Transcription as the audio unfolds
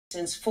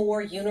Since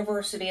 4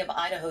 University of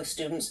Idaho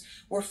students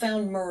were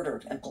found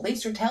murdered, and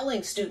police are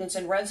telling students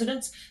and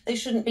residents they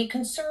shouldn't be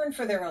concerned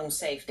for their own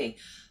safety.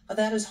 But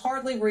that is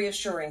hardly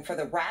reassuring for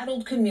the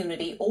rattled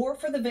community or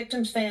for the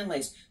victims'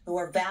 families who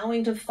are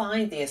vowing to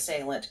find the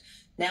assailant.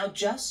 Now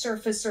just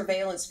surfaced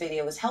surveillance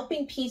video is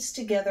helping piece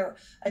together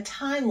a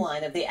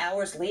timeline of the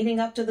hours leading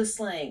up to the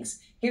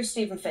slayings. Here's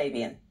Stephen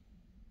Fabian.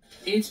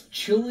 It's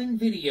chilling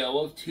video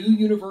of 2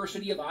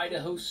 University of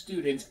Idaho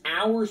students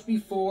hours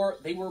before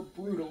they were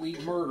brutally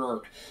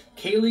murdered.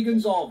 Kaylee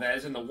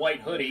Gonzalez in the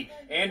white hoodie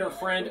and her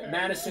friend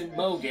Madison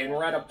Mogan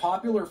were at a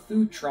popular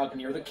food truck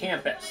near the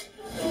campus.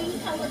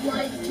 I would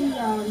like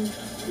to,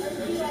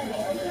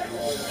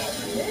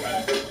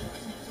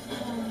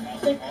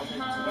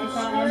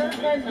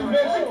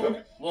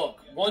 Look,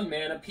 one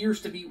man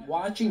appears to be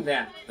watching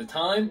them. The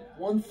time,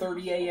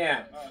 1:30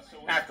 a.m.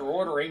 After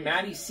ordering,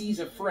 Maddie sees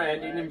a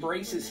friend and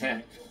embraces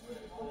him.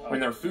 When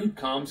their food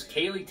comes,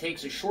 Kaylee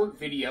takes a short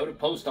video to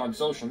post on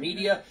social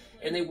media,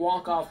 and they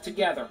walk off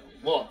together.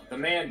 Look, the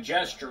man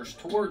gestures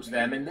towards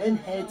them and then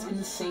heads in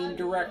the same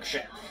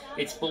direction.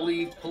 It's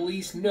believed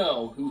police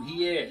know who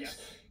he is.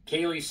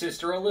 Kaylee's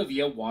sister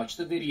Olivia watched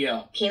the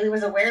video. Kaylee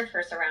was aware of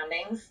her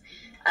surroundings,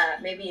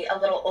 maybe a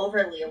little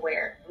overly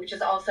aware, which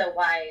is also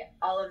why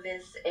all of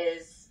this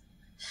is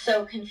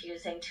so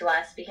confusing to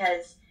us,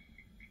 because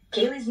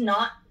Kaylee's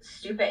not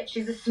stupid.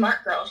 She's a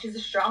smart girl. She's a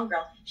strong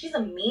girl. She's a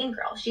mean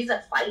girl. She's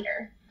a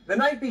fighter. The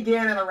night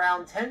began at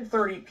around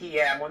 10:30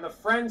 p.m. when the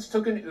friends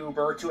took an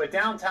Uber to a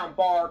downtown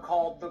bar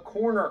called the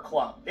Corner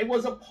Club. It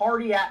was a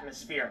party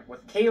atmosphere,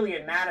 with Kaylee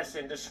and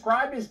Madison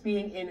described as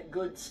being in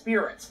good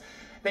spirits.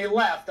 They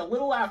left a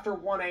little after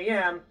 1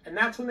 a.m., and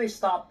that's when they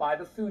stopped by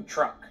the food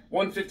truck.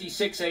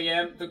 1:56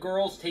 a.m., the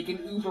girls take an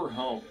Uber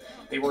home.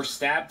 They were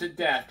stabbed to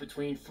death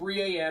between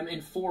 3 a.m.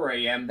 and 4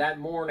 a.m. that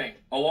morning,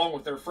 along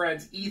with their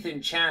friends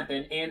Ethan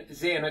Chapin and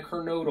XANA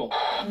Kernodle.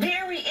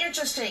 Very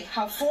interesting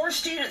how 4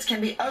 students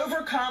can be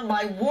overcome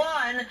by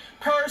one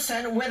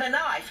person with a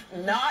knife,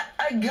 not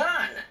a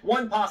gun.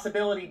 One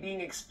possibility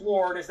being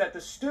explored is that the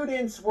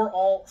students were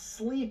all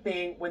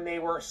sleeping when they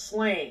were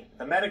slain.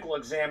 The medical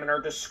examiner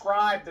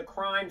described the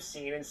crime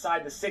scene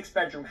inside the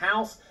 6-bedroom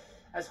house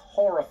as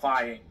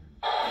horrifying.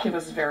 It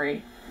was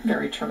very,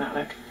 very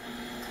traumatic.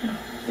 Yeah.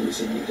 Have you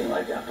seen anything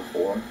like that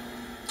before?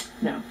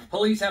 No.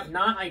 Police have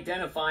not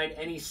identified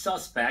any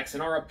suspects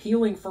and are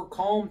appealing for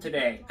calm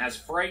today as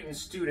frightened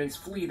students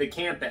flee the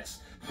campus.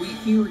 We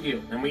hear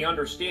you and we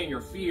understand your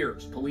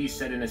fears, police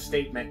said in a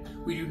statement.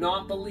 We do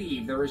not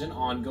believe there is an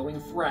ongoing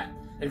threat.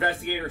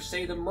 Investigators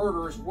say the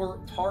murders were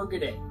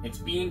targeted. It's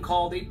being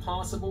called a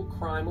possible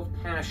crime of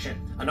passion.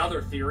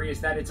 Another theory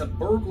is that it's a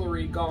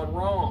burglary gone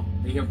wrong.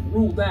 They have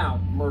ruled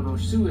out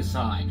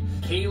murder-suicide.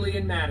 Kaylee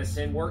and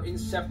Madison were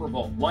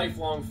inseparable,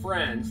 lifelong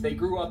friends. They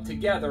grew up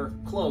together,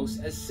 close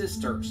as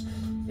sisters.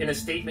 In a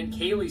statement,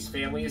 Kaylee's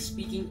family is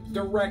speaking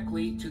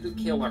directly to the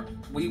killer.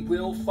 We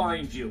will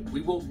find you.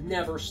 We will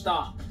never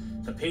stop.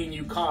 The pain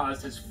you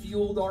caused has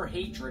fueled our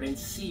hatred and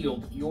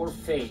sealed your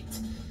fate.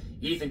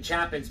 Ethan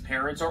Chapin's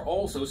parents are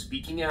also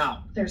speaking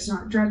out. There's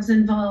not drugs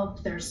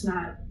involved. There's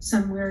not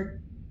some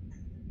weird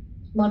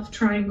love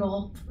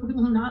triangle. We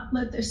will not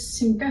let this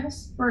sink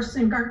us or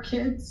sink our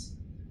kids,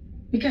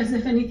 because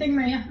if anything,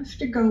 they have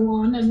to go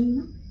on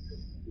and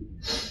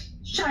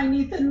shine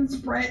Ethan's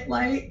bright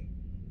light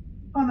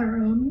on their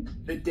own.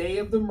 The day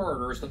of the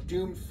murders, the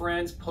doomed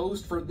friends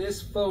posed for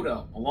this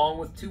photo along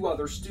with 2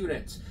 other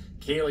students.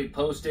 Kaylee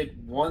posted,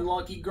 "One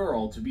lucky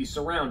girl to be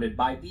surrounded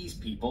by these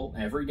people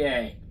every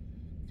day."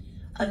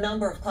 A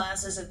number of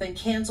classes have been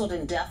canceled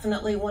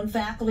indefinitely. One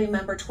faculty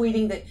member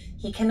tweeting that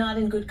he cannot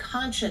in good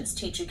conscience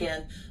teach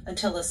again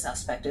until the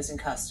suspect is in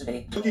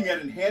custody. Looking at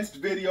enhanced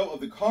video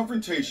of the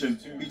confrontation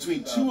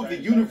between 2 of the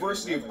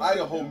University of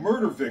Idaho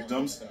murder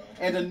victims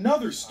and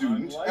another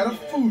student at a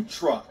food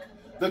truck.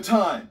 The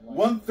time,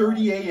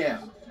 1:30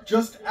 a.m.,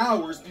 just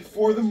hours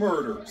before the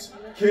murders.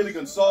 Kaylee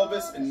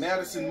Gonzalez and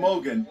Madison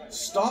Mogan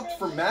stopped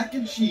for mac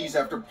and cheese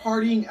after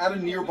partying at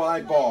a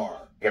nearby bar.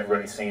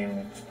 Everybody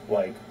seemed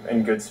like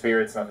in good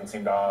spirits, nothing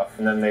seemed off,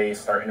 and then they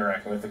start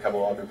interacting with a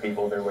couple other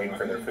people. They're waiting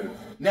for their food.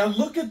 Now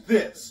look at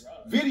this.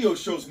 Video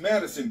shows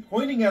Madison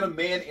pointing at a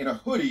man in a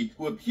hoodie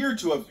who appeared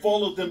to have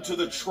followed them to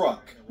the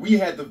truck. We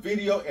had the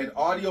video and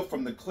audio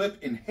from the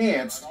clip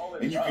enhanced,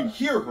 and you can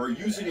hear her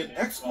using an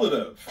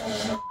expletive.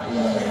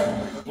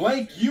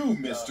 "Blank you,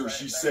 mister,"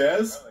 she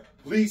says.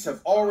 Police have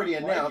already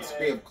announced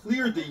they have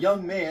cleared the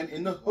young man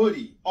in the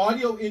hoodie.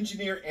 Audio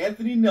engineer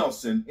Anthony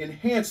Nelson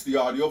enhanced the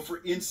audio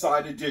for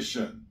Inside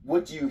Edition.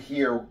 What do you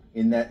hear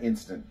in that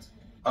instant?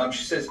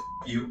 She says,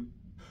 you.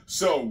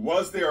 So,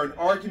 was there an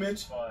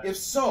argument? If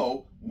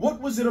so,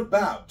 what was it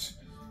about?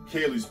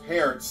 Kaylee's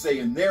parents say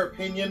in their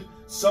opinion,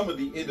 some of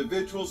the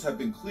individuals have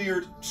been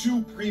cleared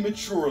too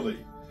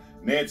prematurely.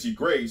 Nancy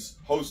Grace,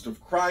 host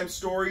of Crime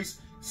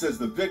Stories, says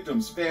the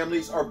victims'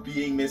 families are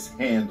being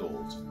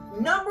mishandled.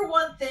 Number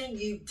one thing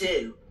you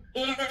do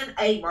in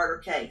a murder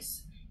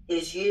case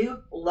is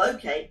you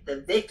locate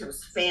the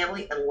victim's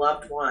family and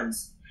loved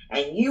ones,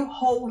 and you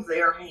hold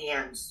their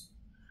hands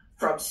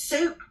from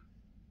soup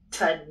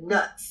to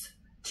nuts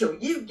till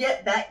you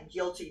get that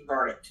guilty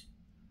verdict.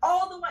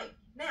 All the way.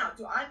 Now,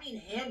 do I mean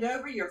hand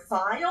over your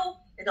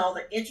file and all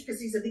the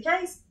intricacies of the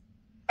case?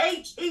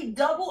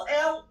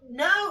 H-E-double-L,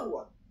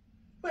 no.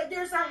 But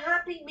there's a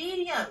happy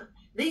medium.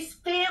 These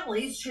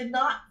families should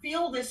not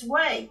feel this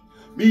way.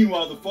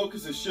 Meanwhile, the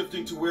focus is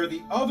shifting to where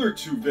the other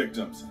two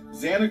victims,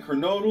 XANA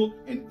Kernodle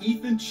and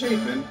Ethan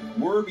Chapin,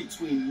 were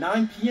between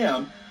 9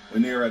 p.m.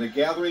 when they were at a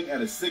gathering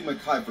at a Sigma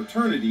Chi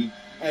fraternity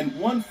and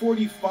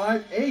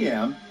 1:45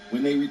 a.m.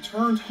 when they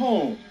returned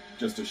home,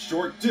 just a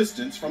short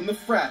distance from the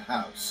frat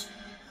house.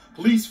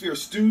 Police fear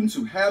students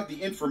who have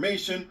the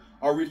information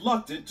are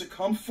reluctant to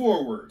come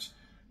forward.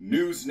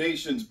 News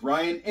Nation's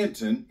Brian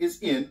Enton is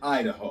in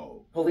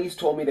Idaho. Police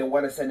told me they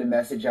want to send a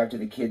message out to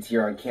the kids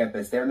here on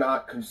campus. They're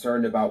not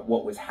concerned about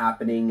what was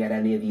happening at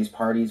any of these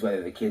parties,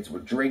 whether the kids were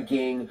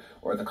drinking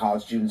or the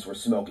college students were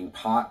smoking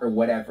pot or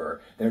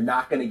whatever. They're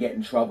not going to get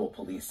in trouble,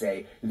 police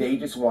say. They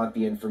just want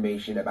the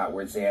information about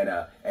where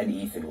XANA and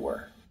Ethan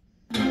were.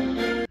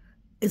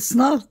 It's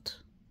not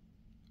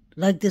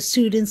like the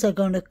students are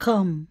going to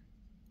come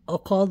or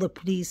call the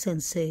police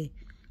and say,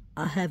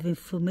 I have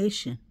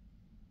information.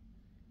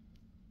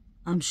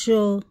 I'm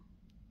sure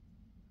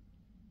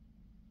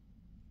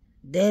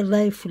their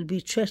life will be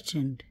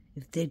threatened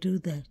if they do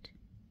that.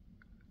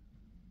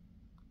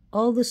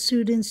 All the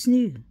students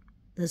knew.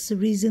 That's the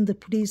reason the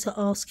police are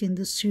asking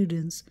the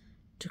students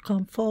to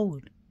come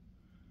forward.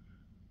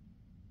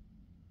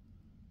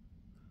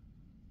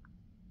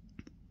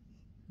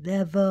 They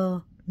have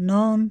a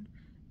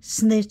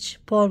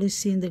non-snitch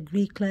policy in the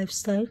Greek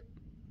lifestyle.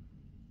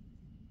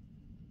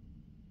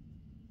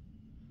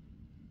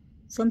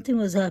 Something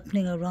was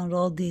happening around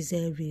all these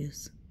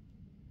areas.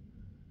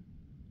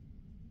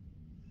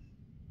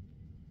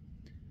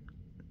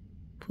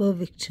 Poor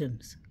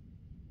victims.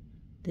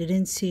 They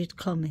didn't see it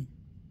coming.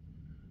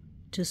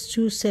 Just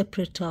two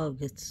separate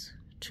targets,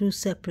 two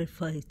separate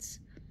fights.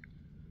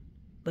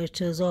 But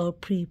it was all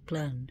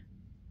pre-planned.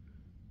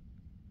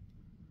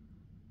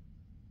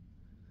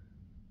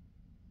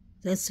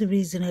 That's the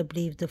reason I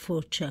believe the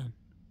 4chan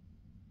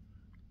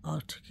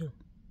article.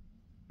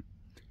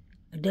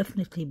 I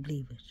definitely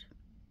believe it.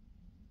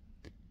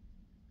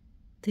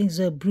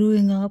 Things are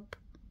brewing up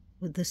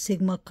with the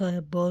Sigma Chi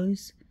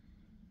boys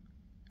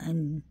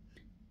and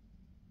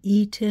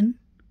Ethan.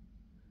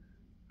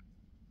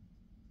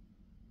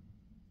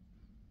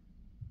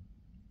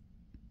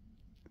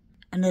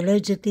 And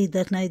allegedly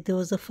that night there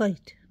was a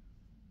fight.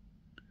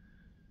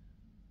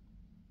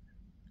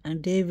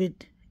 And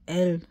David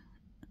L.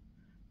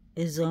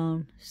 is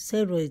on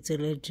steroids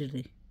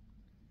allegedly.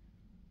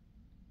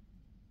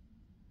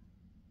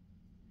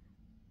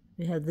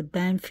 We had the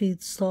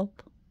Banfield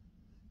stop.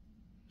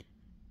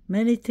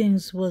 Many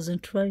things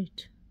wasn't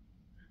right.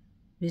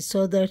 We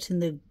saw that in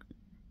the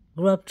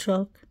grub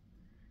truck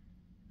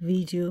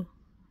video.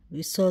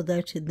 We saw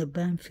that in the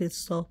Banfield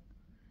stop.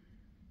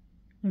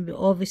 And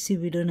obviously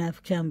we don't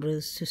have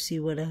cameras to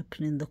see what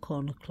happened in the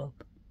corner club.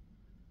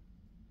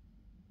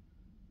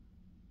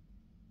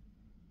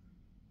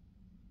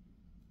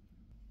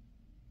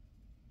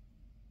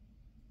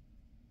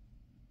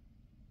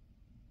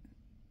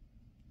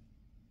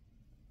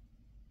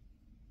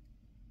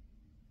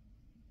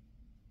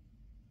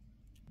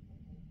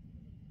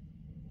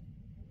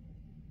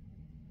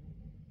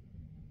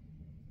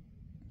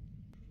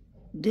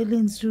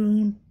 Dylan's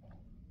room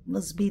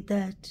must be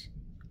that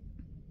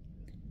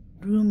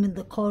room in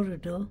the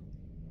corridor,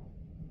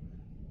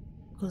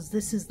 because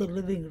this is the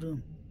living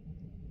room.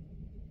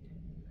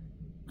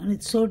 And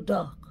it's so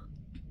dark.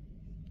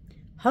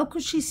 How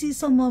could she see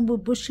someone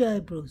with bushy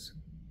eyebrows?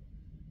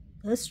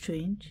 That's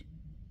strange.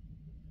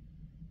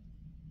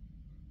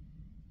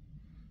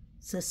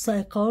 It's a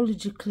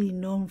psychologically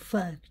known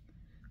fact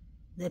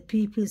that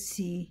people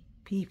see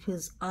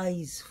people's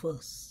eyes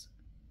first,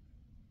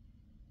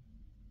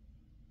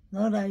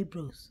 not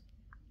eyebrows.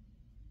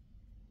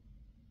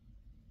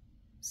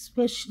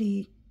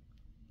 Especially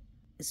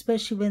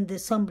when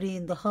there's somebody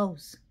in the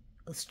house,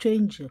 a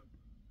stranger.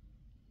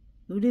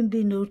 You wouldn't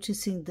be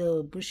noticing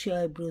the bushy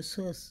eyebrows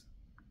first.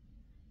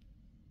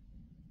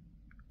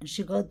 And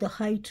she got the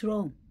height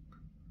wrong.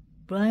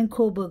 Brian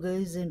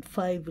Koberger isn't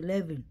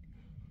 5'11".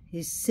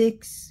 He's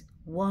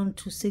 6'1"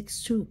 to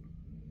 6'2".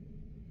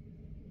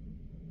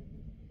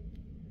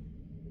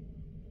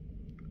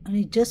 And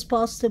he just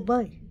passed her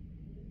by.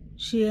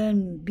 She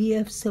and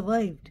BF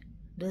survived.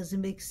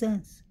 Doesn't make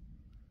sense.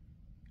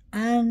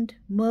 And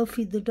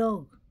Murphy the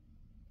dog.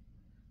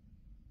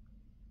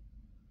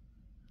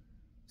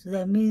 So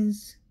that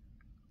means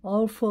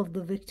all four of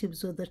the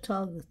victims were the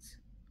targets.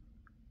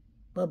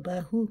 But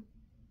by who?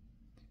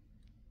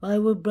 Why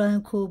would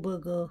Brian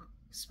Koberger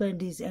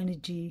spend his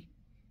energy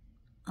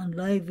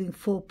unliving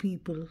 4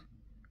 people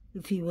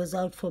if he was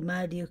out for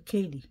Maddie or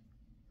Katie?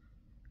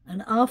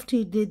 And after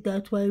he did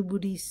that, why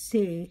would he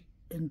stay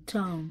in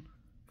town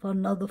for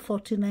another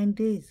 49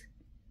 days?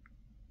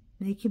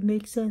 Make it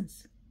make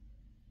sense.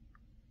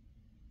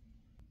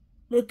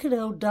 Look at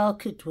how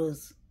dark it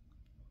was.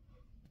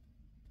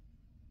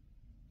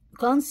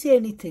 Can't see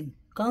anything.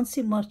 Can't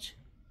see much.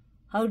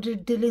 How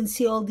did Dylan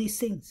see all these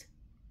things?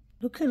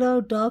 Look at how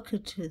dark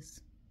it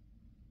is.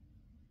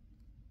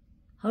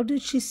 How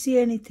did she see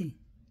anything?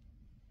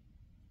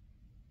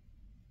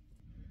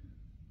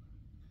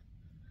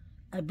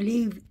 I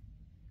believe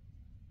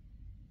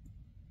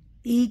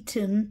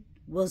Ethan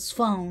was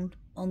found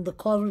on the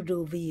corridor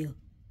over here.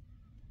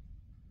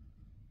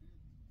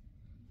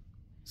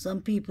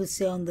 Some people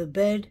say on the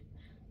bed.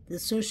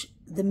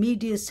 The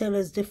media tell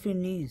us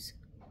different news.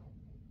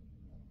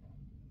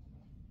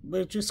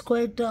 But it was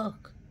quite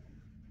dark.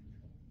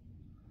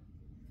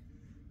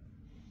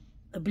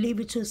 I believe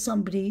it was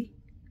somebody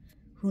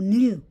who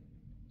knew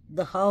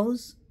the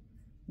house,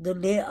 the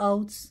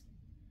layouts,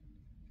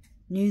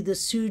 knew the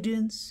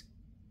students.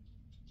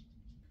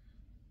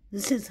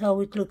 This is how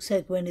it looks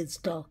like when it's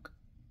dark.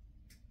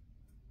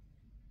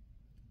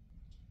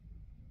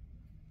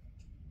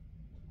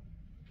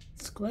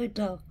 It's quite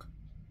dark.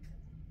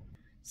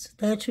 So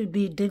that would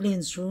be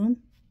Dylan's room,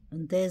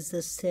 and there's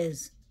the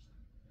stairs.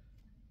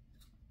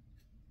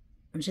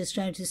 I'm just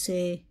trying to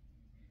say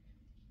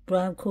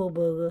Brian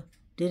Kohlberger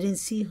didn't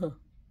see her.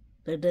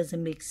 That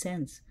doesn't make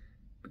sense,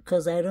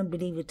 because I don't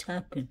believe it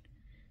happened.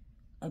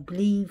 I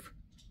believe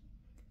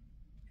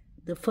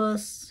the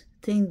first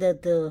thing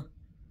that the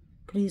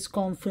police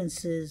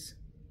conferences,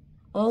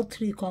 all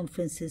three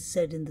conferences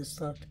said in the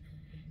start,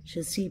 she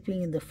was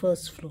sleeping in the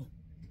first floor.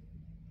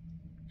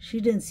 She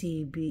didn't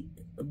see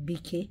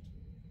BK,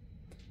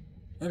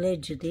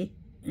 allegedly.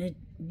 And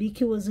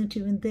BK wasn't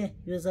even there.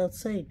 He was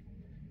outside.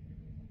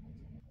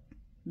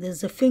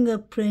 There's a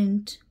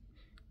fingerprint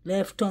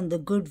left on the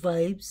good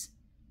vibes.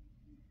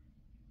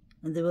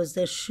 And there was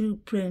that shoe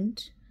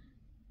print,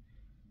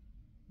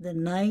 the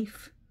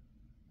knife,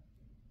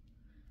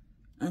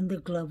 and the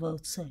glove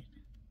outside.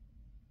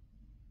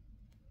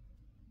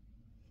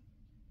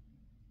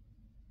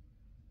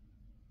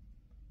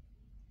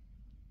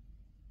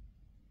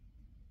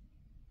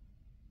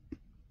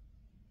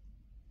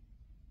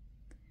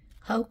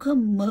 How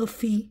come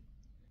Murphy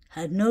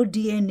had no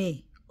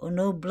DNA or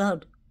no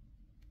blood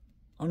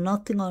or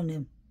nothing on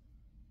him?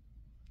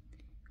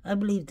 I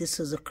believe this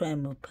was a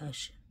crime of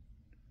passion,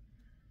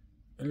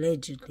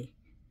 allegedly.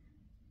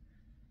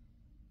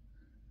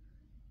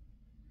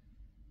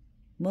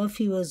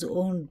 Murphy was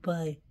owned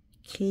by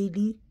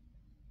Kaylee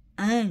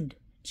and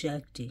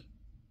Jack D.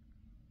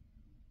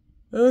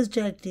 Where was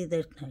Jack D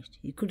that night?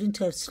 He couldn't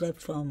have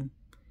slept from.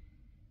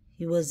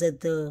 He was at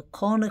the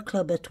corner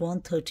club at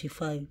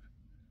 1:35.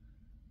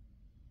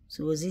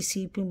 So was he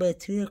sleeping by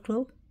 3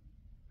 o'clock?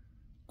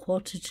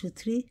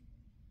 2:45?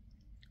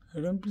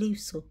 I don't believe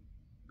so.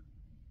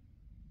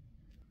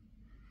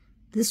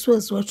 This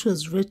was what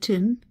was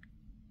written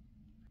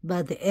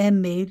by the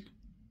airmail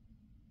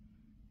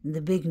in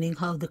the beginning,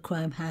 how the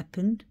crime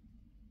happened,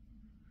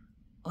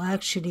 or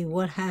actually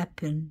what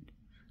happened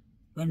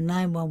when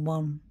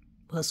 911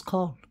 was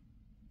called.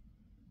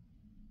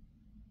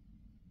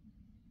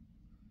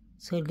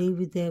 So I leave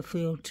it there for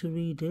you to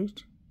read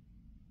it.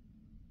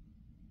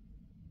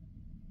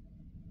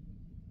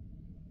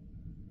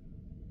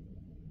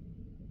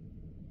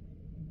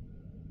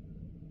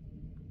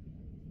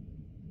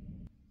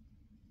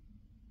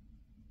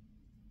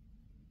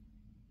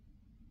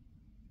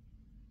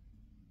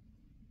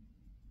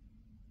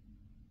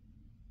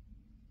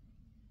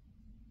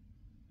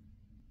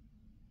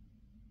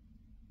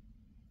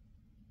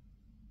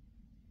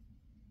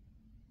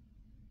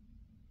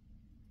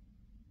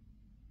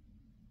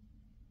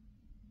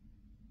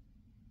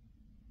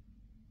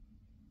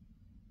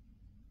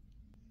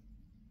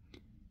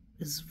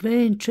 It's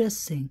very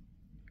interesting.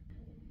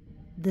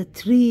 The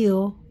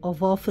trio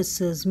of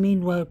officers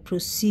meanwhile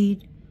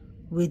proceed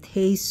with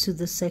haste to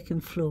the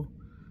second floor.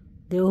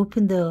 They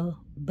open the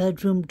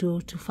bedroom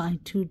door to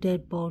find 2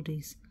 dead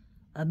bodies,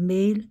 a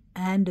male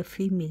and a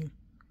female.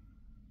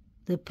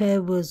 The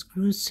pair was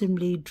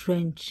gruesomely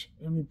drenched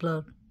in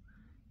blood,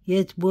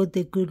 yet both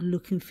their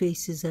good-looking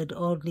faces had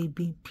oddly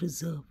been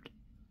preserved,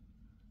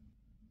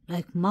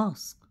 like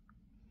masks.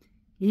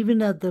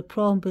 Even at the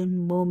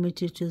probing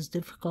moment it was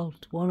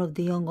difficult. One of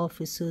the young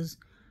officers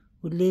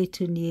would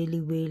later nearly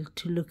wail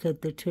to look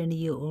at the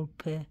 20-year-old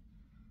pair,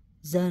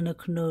 XANA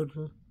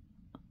Knodel,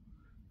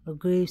 a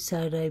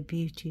graveside-eye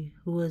beauty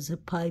who was a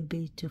Pi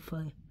Beta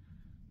Phi,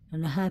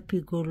 and a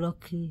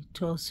happy-go-lucky,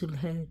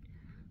 tousled-haired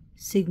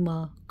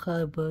Sigma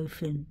Chi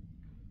boyfriend,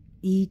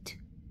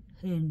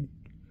 Ethan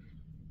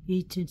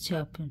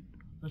Chapin,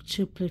 a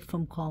triplet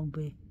from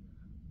Conway,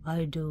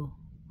 Idaho,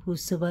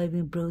 whose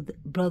surviving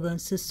brother and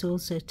sister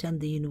also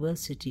attend the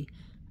university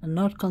and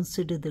not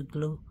consider the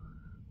glow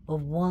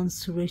of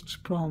once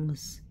rich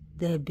promise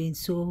they had been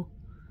so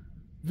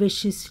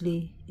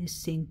viciously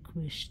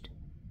extinguished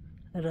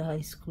at a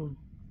high school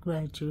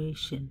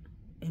graduation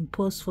in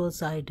Post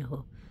Falls,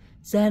 Idaho.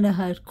 XANA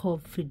had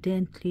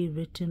confidently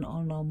written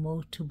on our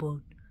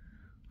motorboat,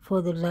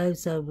 "For the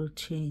lives I will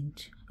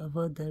change." A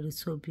word that is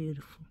so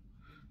beautiful.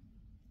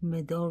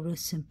 May they all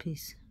rest in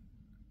peace.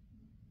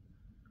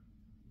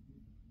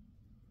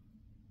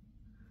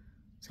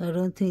 So I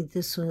don't think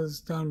this was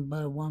done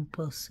by one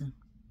person.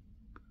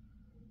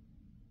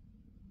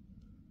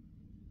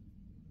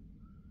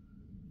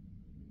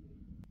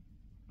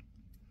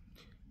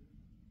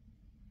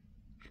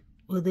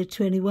 with a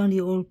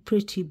 21-year-old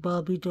pretty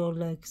Barbie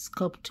doll-like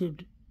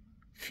sculpted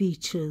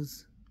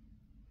features.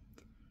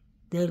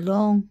 Their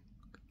long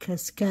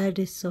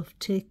cascades of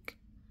thick,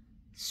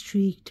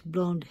 streaked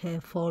blonde hair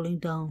falling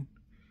down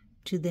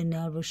to their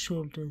narrow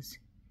shoulders.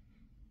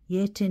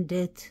 Yet in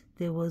death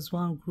there was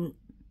one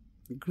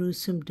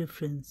gruesome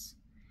difference.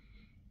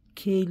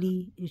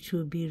 Kaylee, it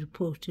will be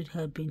reported,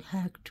 had been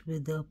hacked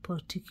with a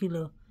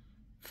particular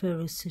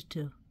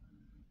ferocitor.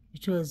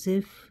 It was as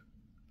if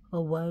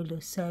a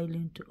wild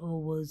silent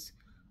or was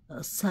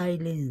a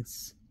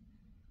silence.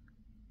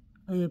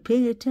 Are you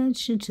paying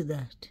attention to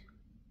that?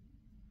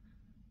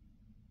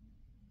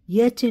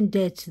 Yet in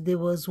death there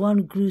was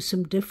one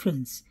gruesome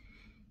difference.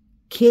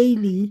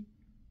 Kaylee,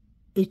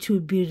 it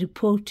would be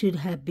reported,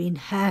 had been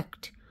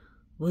hacked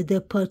with a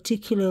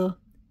particular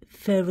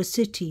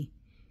ferocity.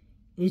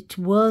 It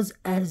was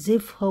as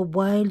if her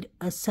wild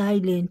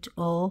assailant,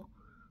 or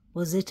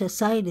was it a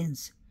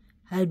silence,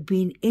 had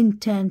been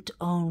intent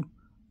on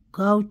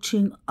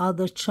gouging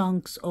other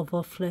chunks of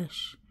her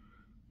flesh.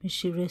 May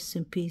she rest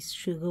in peace,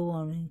 trigger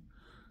warning.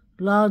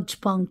 Large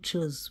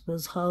punctures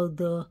was how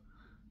the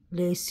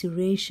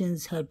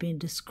lacerations had been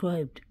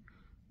described.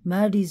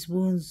 Maddie's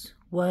wounds,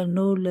 while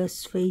no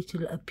less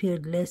fatal,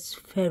 appeared less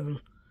feral,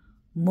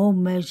 more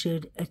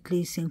measured, at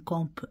least in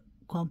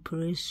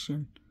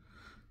comparison.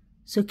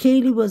 So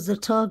Kaylee was the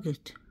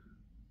target.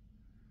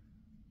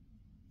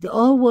 They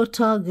all were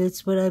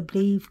targets, but I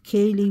believe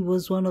Kaylee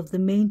was one of the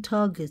main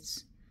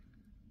targets.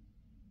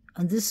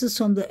 And this is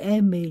from the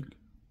airmail.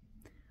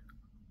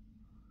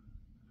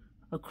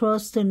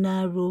 Across the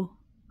narrow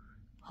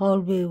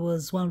hallway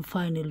was one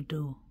final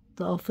door.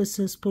 The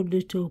officers pulled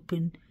it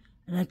open,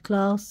 and at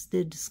last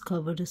they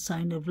discovered a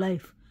sign of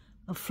life.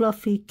 A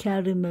fluffy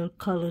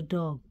caramel-colored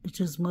dog. It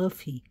was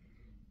Murphy,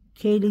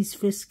 Kaylee's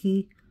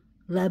frisky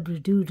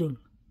labradoodle.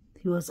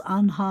 He was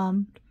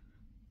unharmed,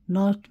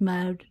 not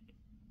marred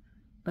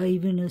by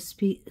even a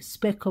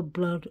speck of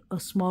blood, a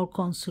small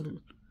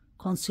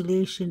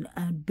consolation,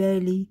 and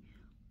barely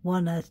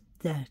one at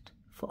that,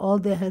 for all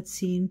they had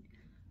seen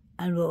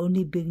and were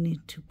only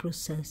beginning to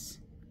process.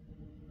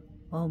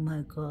 Oh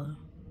my God.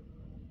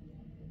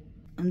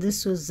 And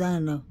this was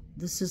XANA.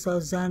 This is how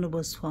XANA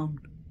was found.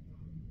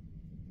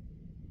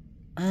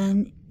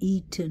 And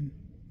eaten.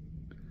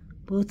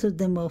 Both of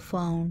them are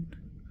found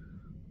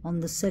on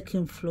the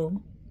second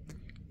floor.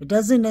 It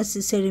doesn't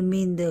necessarily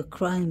mean they're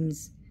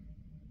crimes.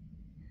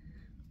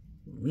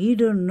 We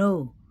don't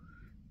know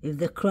if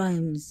the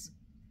crimes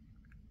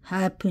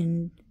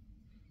happened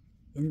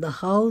in the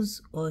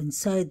house or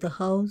inside the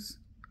house.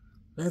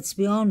 Let's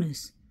be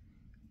honest.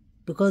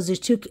 Because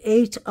it took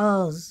 8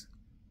 hours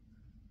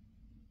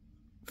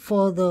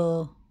for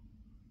the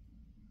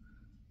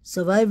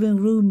surviving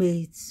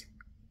roommates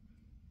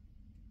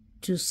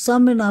to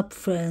summon up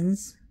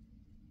friends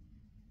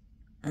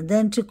and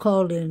then to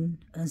call in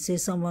and say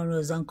someone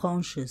was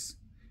unconscious.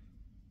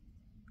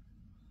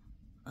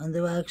 And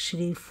there were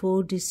actually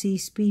 4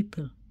 deceased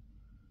people.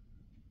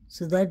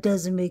 So that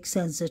doesn't make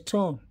sense at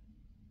all.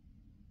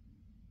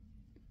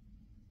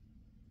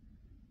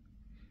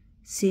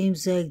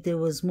 Seems like there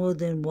was more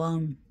than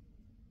one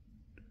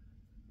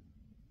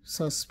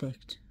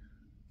suspect,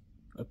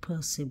 or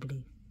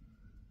possibly.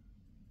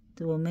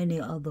 There were many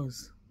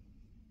others.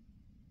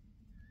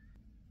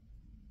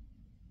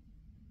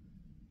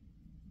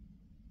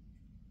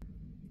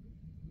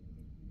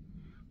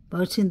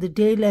 But in the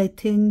daylight,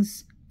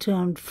 things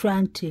turned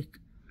frantic.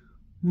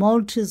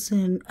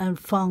 Maltison and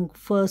Funk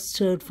first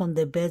stirred from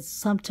their beds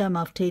sometime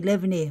after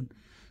 11 a.m.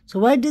 So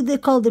why did they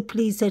call the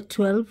police at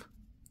 12?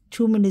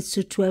 2 minutes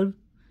to 12,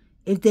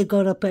 if they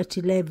got up at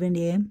 11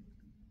 a.m.?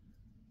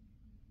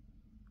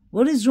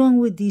 What is wrong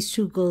with these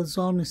 2 girls,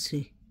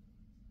 honestly?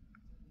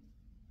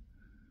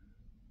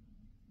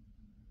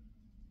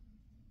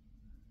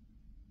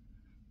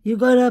 You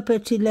got up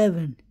at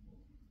 11.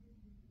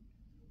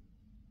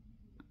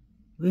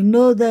 We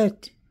know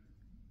that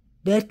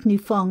Bethany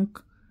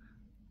Funk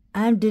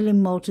and Dylan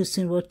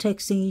Maltison were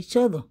texting each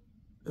other.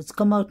 It's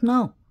come out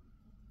now.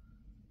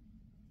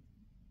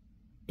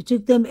 It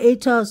took them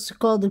 8 hours to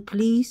call the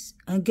police,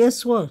 and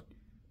guess what?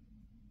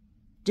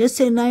 Just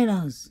say 9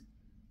 hours.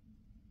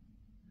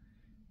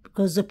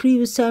 Because the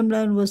previous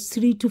timeline was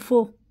 3 to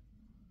 4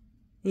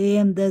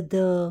 a.m. that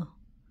the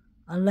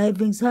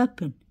unlivenings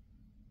happened.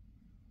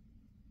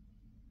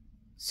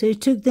 So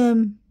it took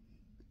them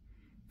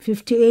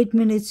 58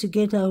 minutes to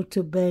get out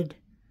of bed,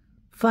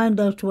 find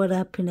out what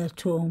happened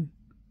at home.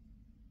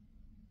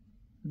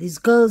 These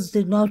girls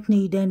did not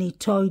need any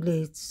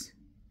toilets,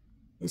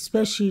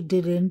 especially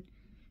Dylan.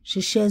 She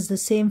shares the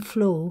same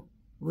floor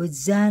with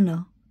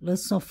XANA,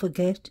 let's not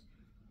forget.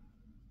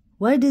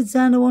 Why did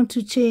XANA want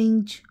to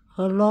change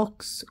her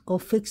locks or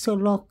fix her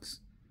locks?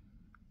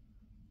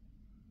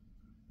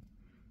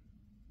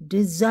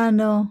 Did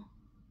XANA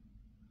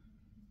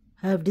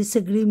have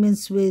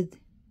disagreements with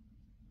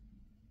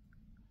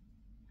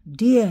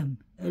DM,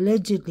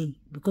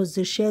 allegedly, because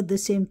they shared the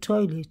same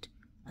toilet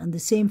and the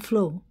same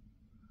floor?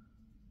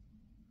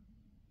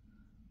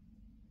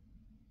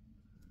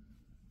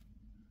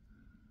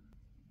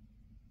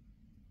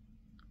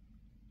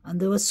 And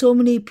there were so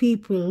many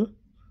people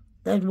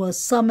that were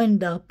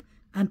summoned up,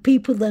 and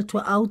people that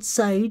were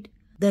outside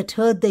that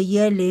heard the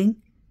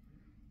yelling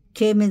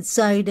came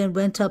inside and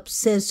went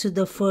upstairs to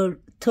the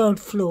third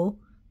floor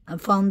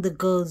and found the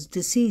girls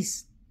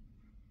deceased.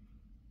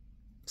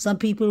 Some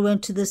people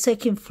went to the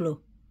second floor.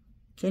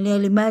 Can you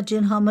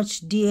imagine how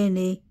much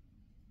DNA,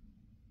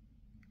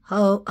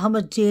 how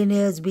much DNA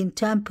has been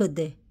tampered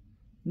there?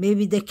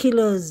 Maybe the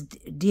killer's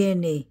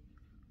DNA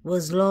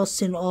was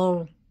lost in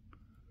all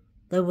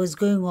that was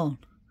going on.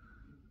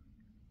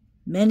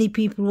 Many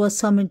people were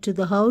summoned to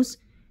the house,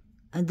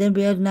 and then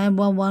we had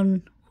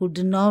 911 who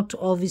did not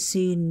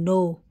obviously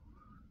know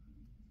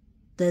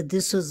that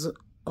this was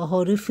a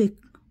horrific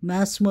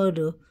mass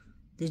murder.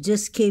 They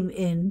just came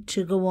in,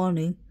 trigger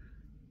warning,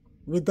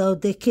 without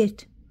their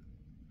kit.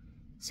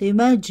 So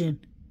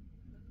imagine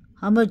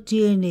how much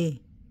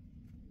DNA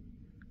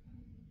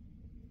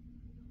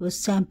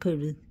was tampered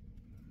with.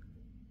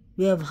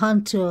 We have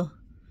Hunter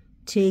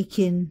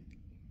taking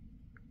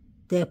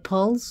their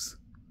pulse,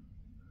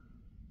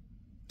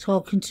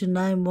 talking to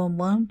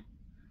 911.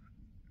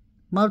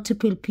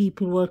 Multiple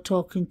people were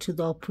talking to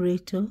the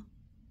operator,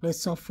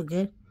 let's not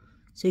forget.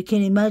 So you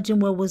can imagine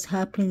what was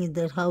happening in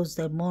that house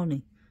that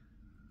morning.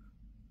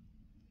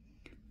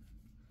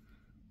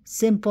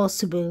 It's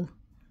impossible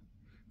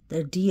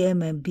that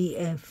DM and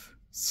BF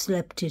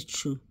slept it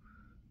through.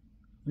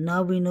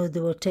 Now we know they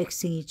were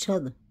texting each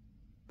other.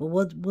 But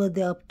what were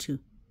they up to?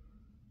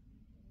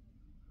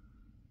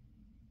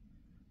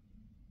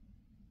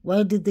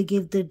 Why did they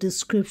give the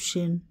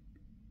description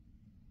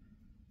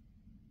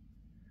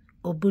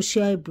of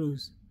bushy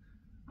eyebrows?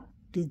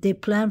 Did they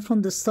plan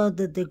from the start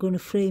that they're going to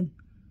frame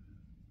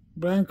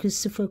Brian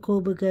Christopher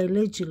Koberger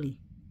allegedly?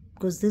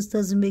 Because this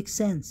doesn't make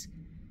sense.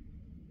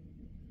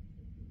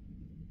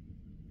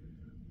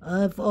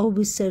 I've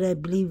always said I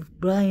believe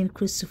Brian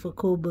Christopher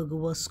Koberger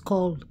was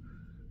called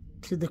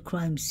to the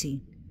crime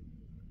scene.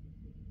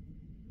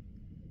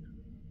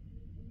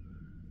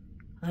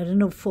 I don't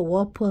know for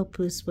what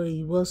purpose, but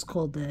he was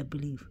called there, I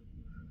believe.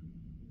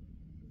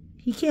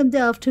 He came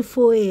there after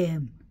 4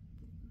 a.m.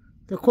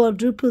 The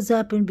quadruples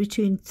happened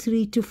between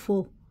 3 to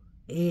 4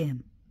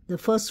 a.m. The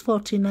first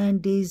 49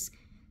 days,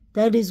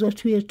 that is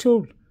what we are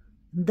told.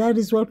 That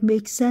is what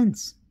makes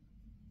sense.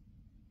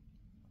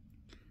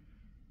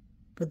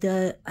 But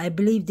I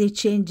believe they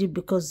changed it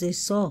because they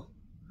saw.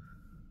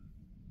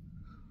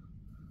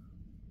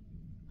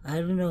 I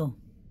don't know.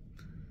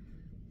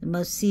 They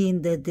must have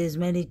seen that there's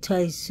many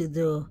ties to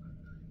the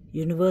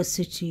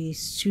university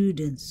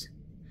students,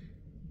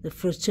 the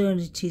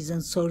fraternities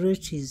and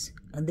sororities,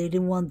 and they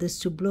didn't want this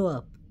to blow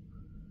up.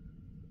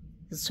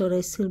 That's what I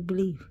still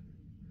believe.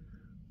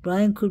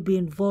 Brian could be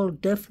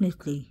involved,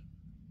 definitely.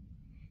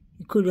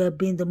 He could have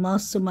been the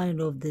mastermind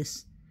of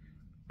this,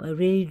 but I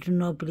really do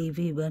not believe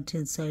he went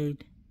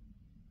inside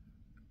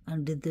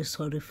and did these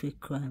horrific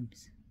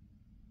crimes.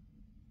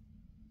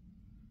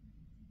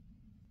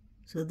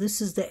 So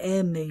this is the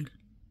airmail.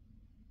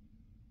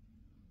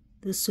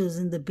 This was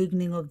in the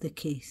beginning of the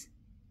case.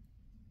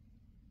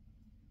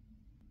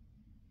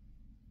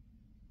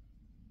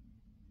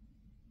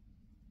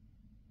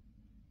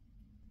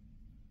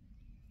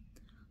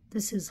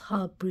 This is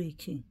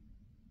heartbreaking.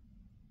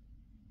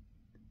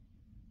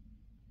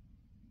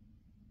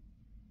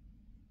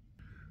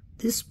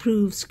 This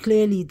proves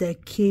clearly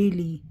that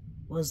Kaylee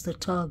was the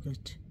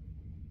target.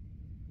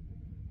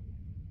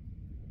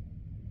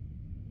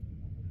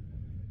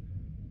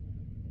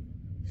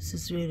 This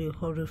is really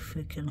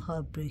horrific and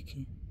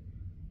heartbreaking.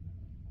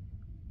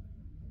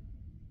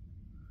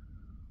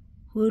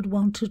 Who would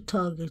want to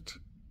target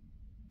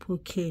poor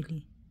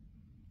Kaylee?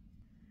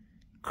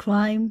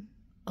 Crime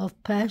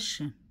of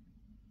passion.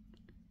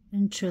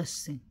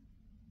 Interesting.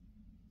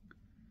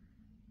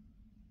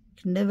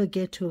 Can never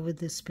get over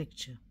this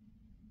picture.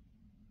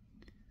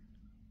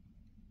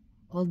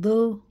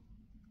 Although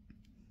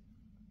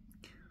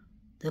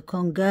the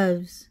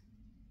Congaves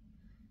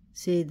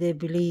say they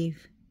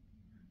believe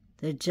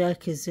that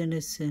Jack is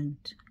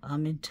innocent,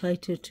 I'm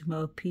entitled to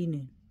my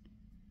opinion.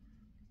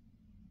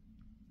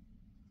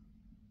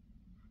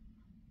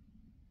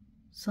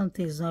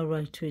 Something's not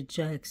right with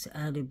Jack's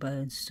alibi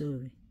and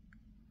story.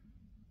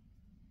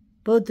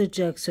 Both the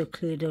Jacks are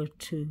cleared out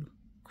too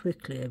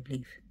quickly, I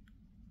believe.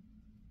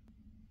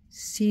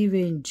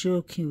 Steven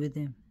joking with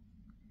him.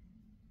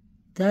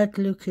 That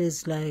look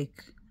is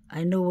like,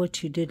 I know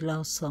what you did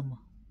last summer.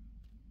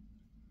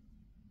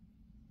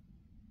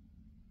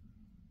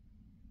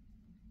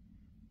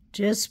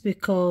 Just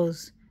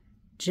because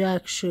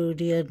Jack showed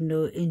he had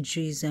no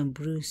injuries and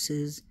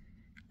bruises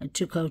and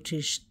took out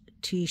his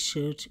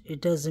t-shirt,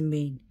 it doesn't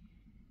mean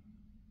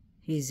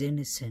he's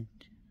innocent.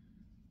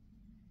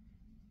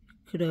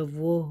 Could have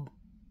wore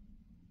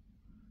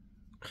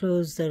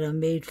clothes that are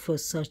made for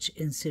such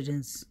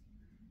incidents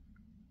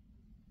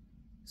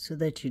so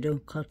that you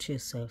don't cut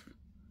yourself.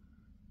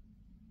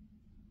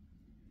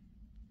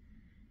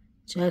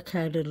 Jack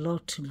had a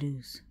lot to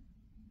lose.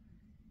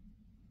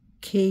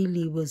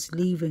 Kaylee was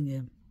leaving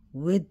him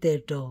with their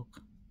dog.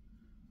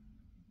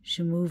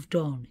 She moved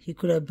on. He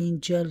could have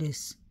been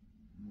jealous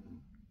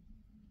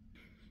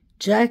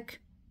Jack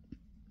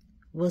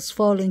was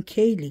following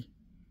Kaylee,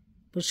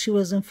 but she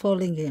wasn't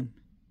following him.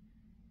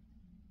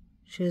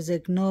 She was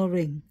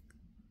ignoring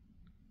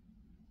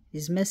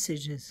his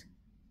messages.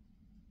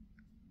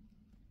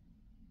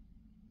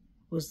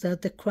 Was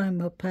that the crime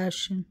of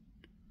passion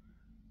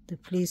the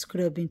police could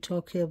have been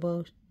talking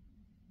about?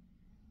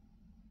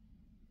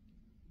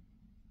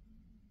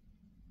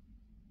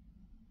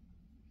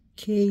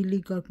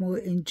 Kaylee got more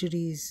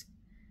injuries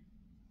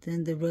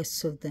than the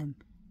rest of them.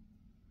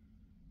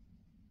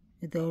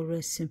 May they all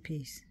rest in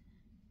peace.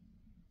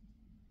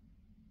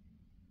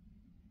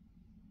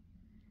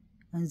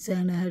 And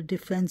XANA had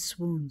defense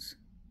wounds.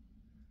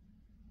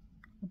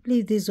 I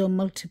believe these are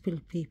multiple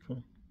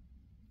people.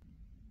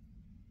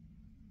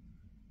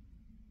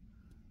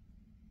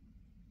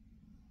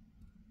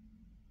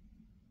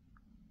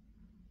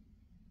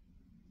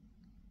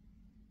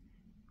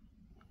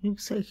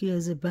 Looks like he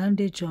has a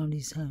bandage on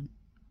his hand.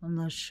 I'm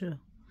not sure.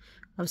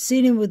 I've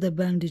seen him with a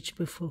bandage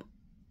before.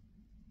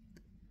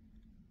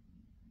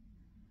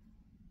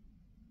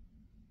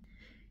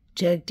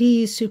 Jack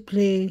D used to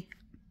play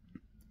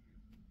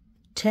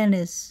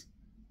tennis,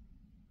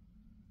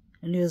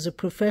 and he was a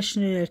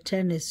professional at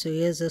tennis, so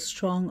he has a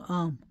strong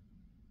arm.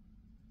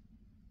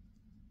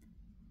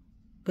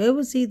 Where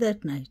was he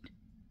that night?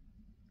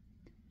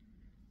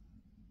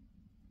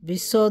 We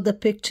saw the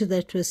picture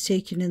that was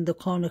taken in the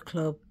corner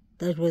club.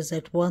 That was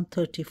at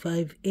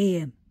 1:35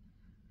 a.m.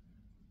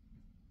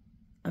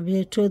 And we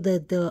are told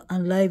that the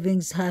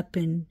unlivings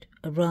happened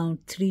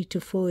around 3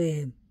 to 4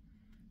 a.m.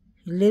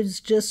 He lives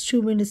just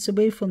 2 minutes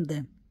away from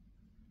them.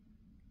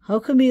 How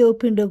come he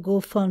opened a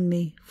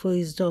GoFundMe for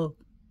his dog?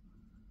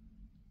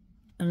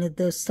 And at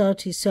the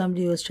start, his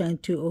family was trying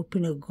to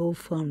open a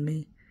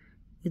GoFundMe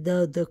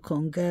without the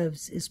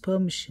Congav's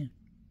permission.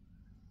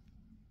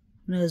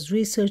 When I was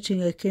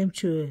researching, I came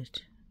to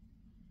it.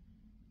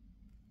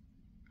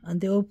 And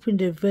they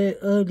opened it very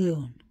early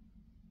on.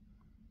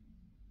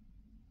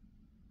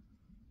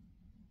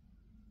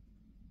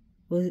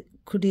 Well,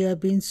 could he have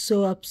been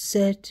so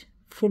upset,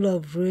 full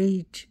of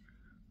rage,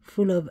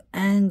 full of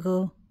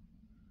anger?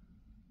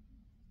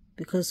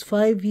 Because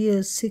 5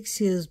 years, 6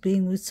 years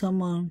being with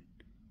someone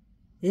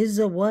is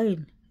a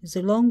while, is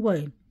a long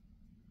while.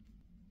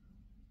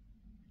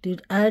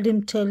 Did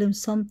Adam tell him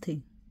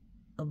something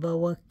about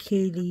what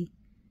Kaylee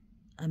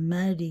and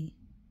Maddie,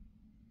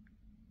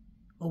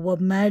 or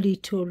what Maddie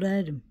told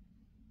Adam?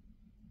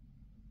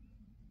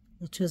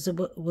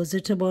 Was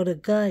it about a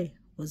guy?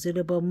 Was it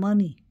about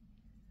money?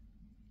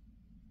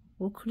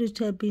 What could it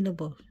have been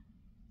about?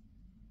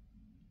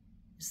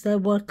 Is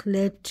that what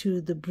led to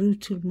the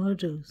brutal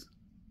murders?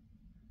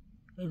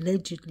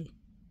 Allegedly.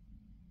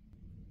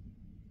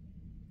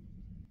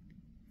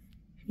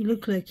 He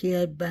looked like he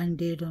had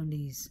Band-Aid on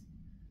his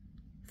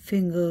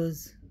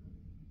fingers.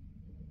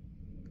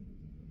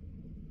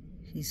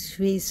 His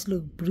face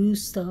looked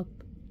bruised up.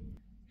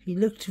 He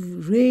looked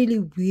really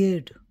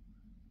weird.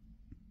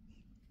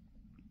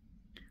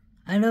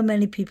 I know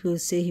many people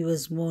say he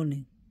was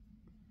mourning.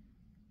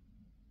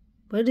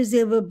 Why does he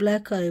have a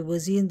black eye?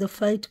 Was he in the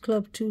fight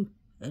club too?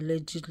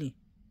 Allegedly.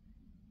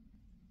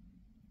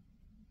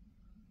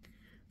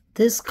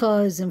 This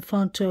car is in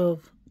front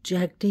of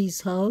Jack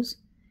D's house.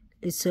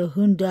 It's a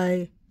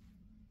Hyundai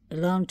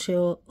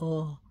Elantra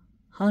or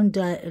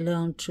Hyundai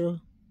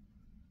Elantra.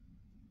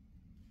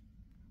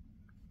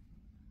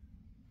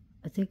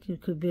 I think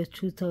it could be a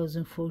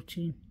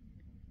 2014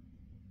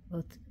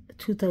 or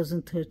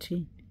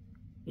 2013,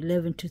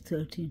 11 to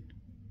 13.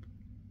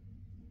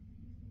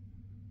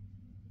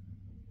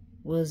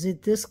 Was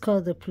it this car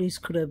the police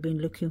could have been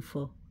looking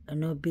for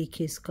and not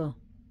BK's car?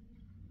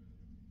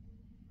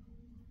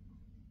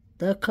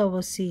 That car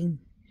was seen,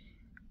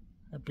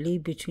 I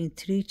believe, between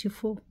 3 to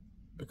 4,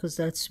 because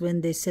that's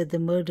when they said the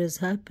murders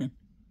happened.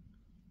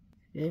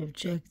 You have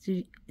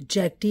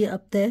Jack D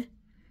up there.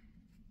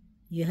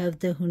 You have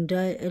the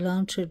Hyundai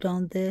Elantra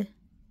down there.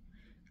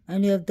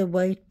 And you have the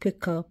white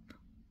pickup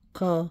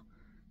car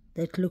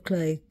that looked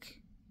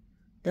like...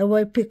 That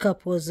white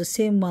pickup was the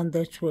same one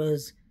that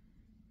was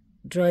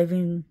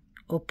driving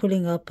or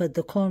pulling up at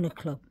the corner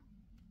club.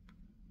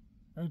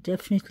 I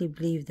definitely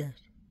believe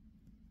that.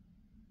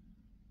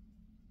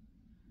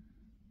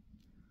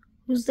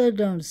 Who's that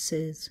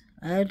downstairs?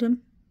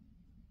 Adam?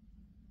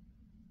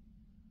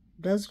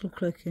 Does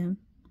look like him.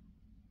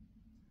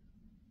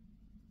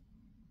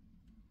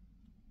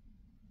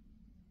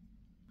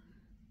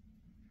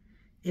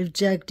 If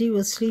Jack D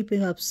was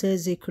sleeping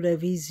upstairs, he could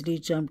have easily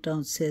jumped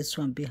downstairs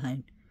from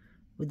behind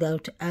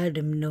without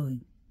Adam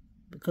knowing,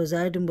 because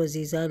Adam was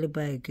his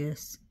alibi, I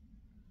guess.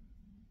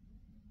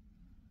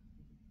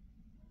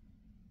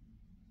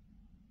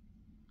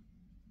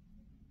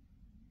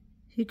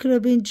 He could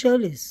have been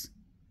jealous.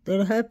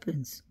 That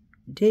happens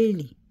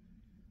daily.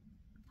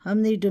 How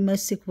many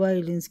domestic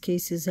violence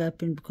cases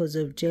happen because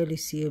of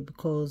jealousy or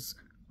because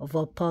of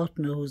a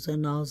partner who's a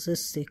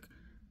narcissistic,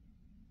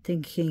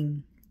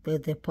 thinking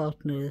that their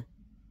partner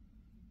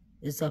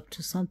is up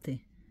to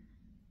something?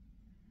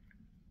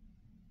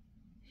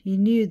 He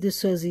knew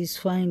this was his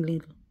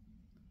final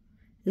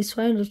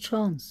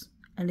chance.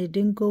 and it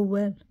didn't go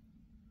well.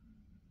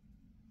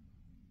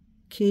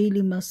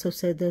 Kaylee must have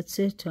said, that's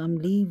it, I'm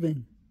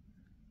leaving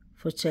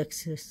for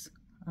Texas.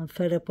 I'm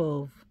fed up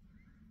of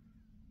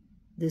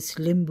this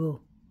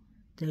limbo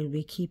that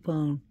we keep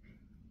on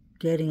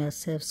getting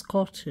ourselves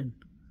caught in.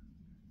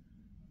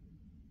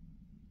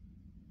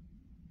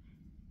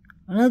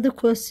 Another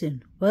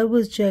question, why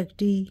was Jack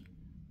D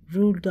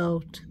ruled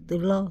out the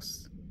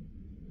loss?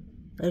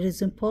 That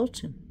is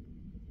important.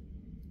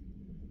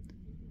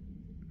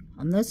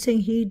 I'm not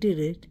saying he did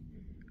it,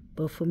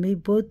 but for me,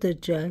 both the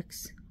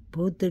Jacks,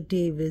 both the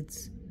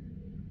Davids,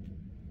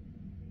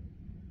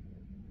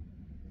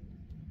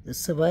 the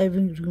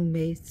surviving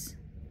roommates,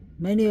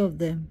 many of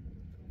them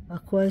are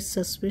quite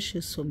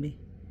suspicious for me.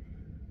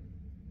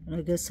 And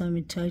I guess I'm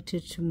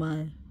entitled to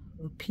my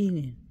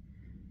opinion.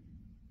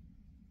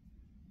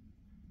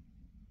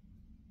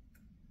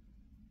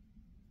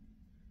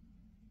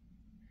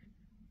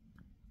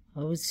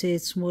 I would say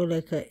it's more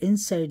like an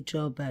inside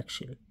job,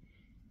 actually.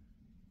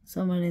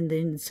 Someone in the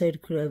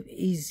inside could have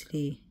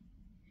easily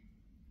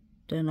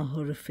done a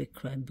horrific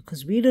crime,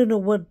 because we don't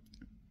know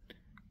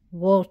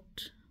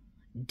what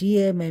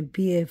DM and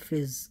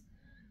BF's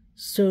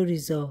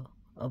stories are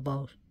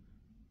about.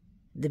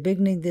 In the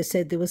beginning, they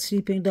said they were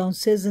sleeping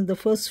downstairs in the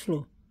first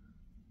floor.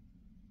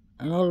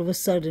 And all of a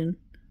sudden,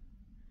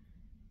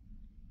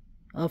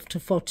 after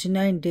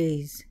 49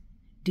 days,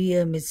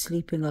 DM is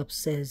sleeping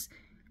upstairs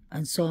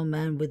and saw a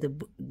man with the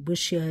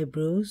bushy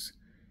eyebrows,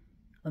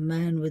 a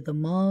man with a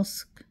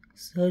mask,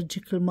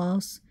 surgical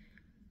mask.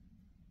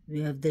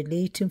 We have the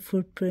latent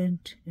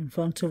footprint in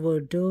front of our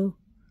door.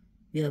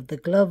 We have the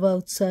glove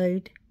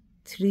outside,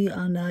 3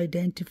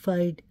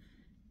 unidentified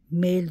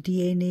male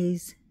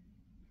DNAs.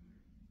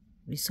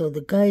 We saw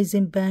the guys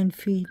in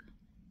Banfield.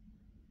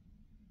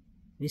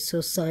 We saw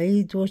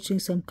Saeed watching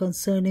some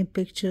concerning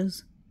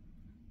pictures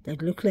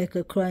that look like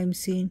a crime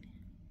scene.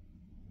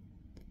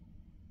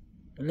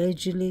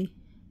 Allegedly,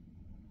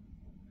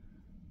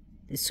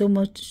 there's so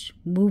much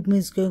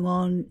movements going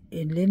on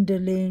in Linda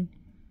Lane,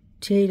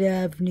 Taylor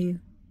Avenue.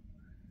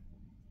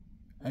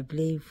 I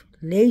believe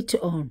later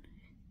on,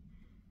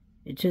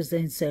 it was the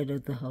inside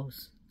of the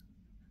house.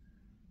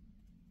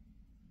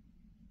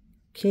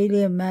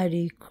 Kaylee and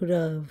Maddie could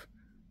have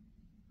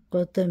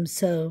got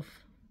themselves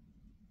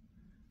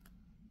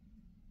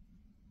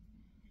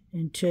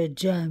into a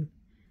jam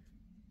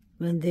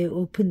when they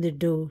opened the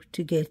door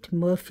to get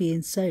Murphy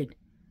inside,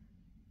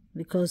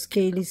 because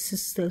Kaylee's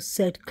sister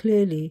said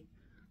clearly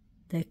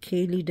that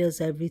Kaylee does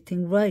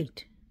everything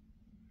right.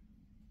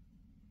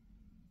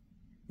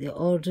 They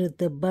ordered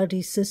the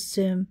buddy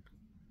system,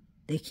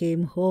 they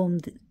came home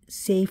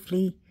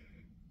safely,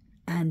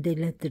 and they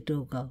let the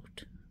dog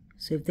out.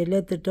 So if they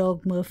let the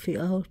dog Murphy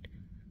out,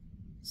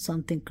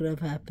 something could have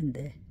happened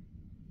there.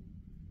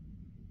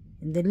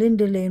 In the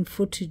Linda Lane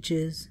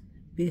footages,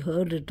 we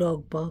heard a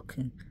dog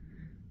barking.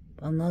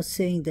 I'm not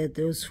saying that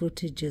those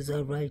footages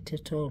are right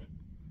at all.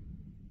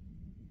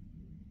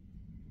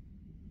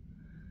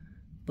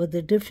 But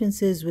the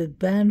difference is with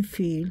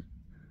Banfield,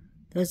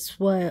 that's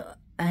why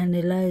I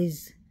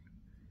analyze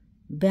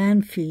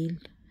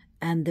Banfield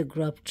and the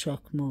grub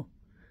truck more.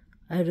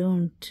 I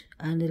don't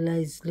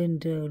analyze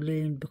Linda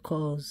Lane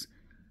because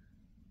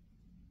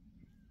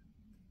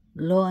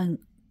Law and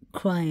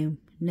Crime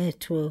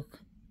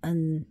Network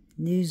and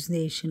News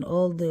Nation,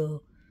 all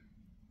the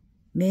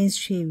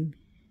mainstream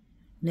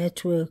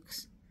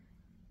networks